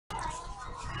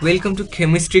Welcome to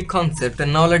chemistry concept,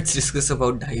 and now let's discuss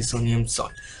about diazonium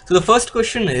salt. So the first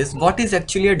question is, what is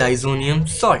actually a diazonium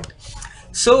salt?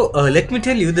 So let me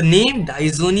tell you, the name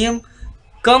diazonium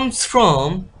comes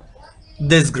from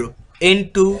this group,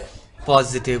 N2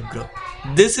 positive group.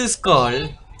 This is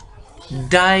called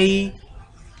diazonium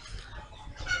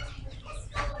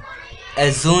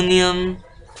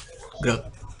group.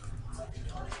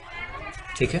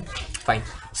 Okay, fine.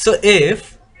 So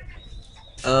if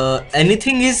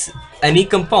any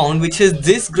compound which has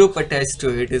this group attached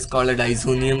to it is called a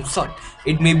diazonium salt.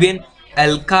 It may be an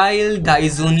alkyl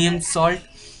diazonium salt,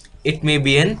 it may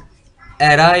be an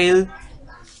aryl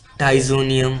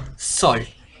diazonium salt,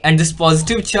 and this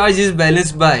positive charge is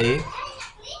balanced by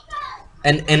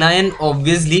an anion.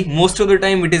 Obviously most of the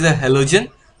time it is a halogen,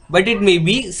 but it may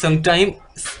be sometime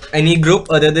any group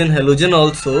other than halogen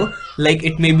also, like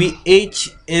it may be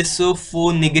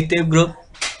HSO4 negative group,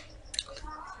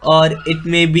 or it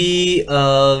may be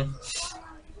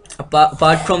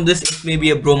apart from this, it may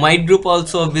be a bromide group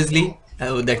also, obviously.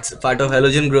 That's part of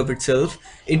halogen group itself.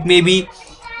 It may be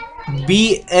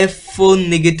BF4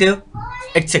 negative,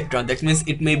 etc. That means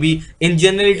it may be, in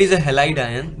general it is a halide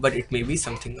ion, but it may be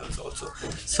something else also.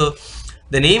 So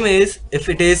the name is, if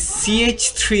it is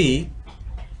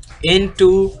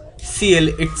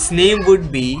CH3N2Cl, its name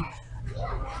would be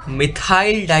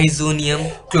methyl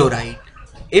diazonium chloride.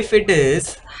 If it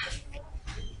is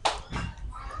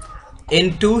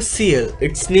N2Cl,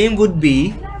 its name would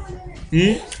be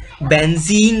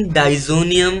benzene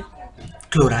diazonium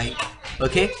chloride.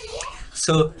 Okay,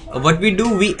 so what we do,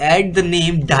 we add the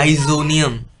name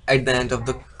diazonium at the end of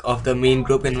the main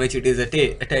group in which it is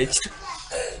attached.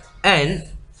 And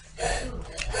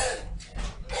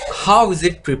how is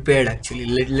it prepared actually?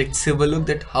 Let's have a look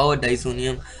at how a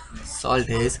diazonium salt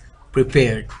is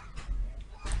prepared.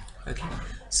 Okay,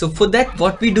 so for that,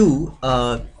 what we do,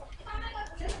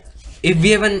 if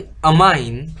we have an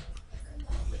amine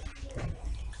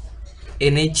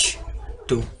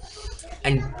NH2,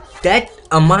 and that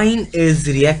amine is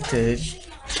reacted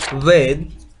with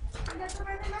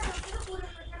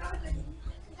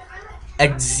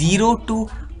at 0 to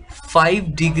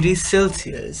 5 degrees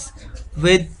Celsius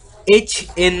with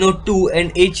HNO2,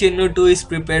 and HNO2 is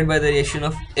prepared by the reaction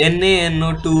of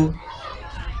NaNO2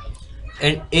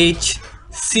 and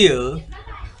HCl.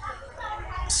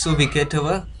 So we get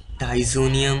our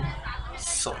diazonium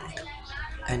salt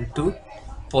and 2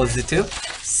 positive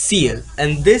Cl,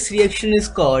 and this reaction is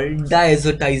called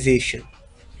diazotization.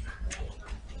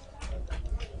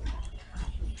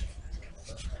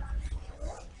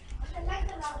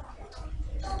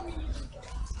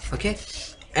 Okay,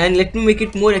 and let me make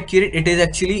it more accurate, it is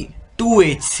actually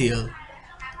 2HCl.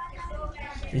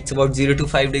 It's about 0 to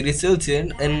 5 degrees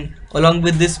Celsius, and along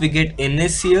with this we get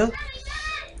NaCl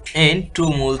and 2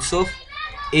 moles of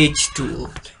H2O.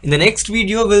 In the next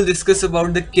video we'll discuss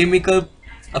about the chemical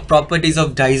properties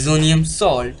of diazonium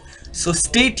salt. So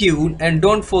stay tuned and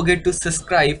don't forget to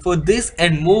subscribe for this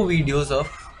and more videos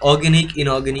of organic,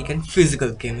 inorganic and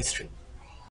physical chemistry.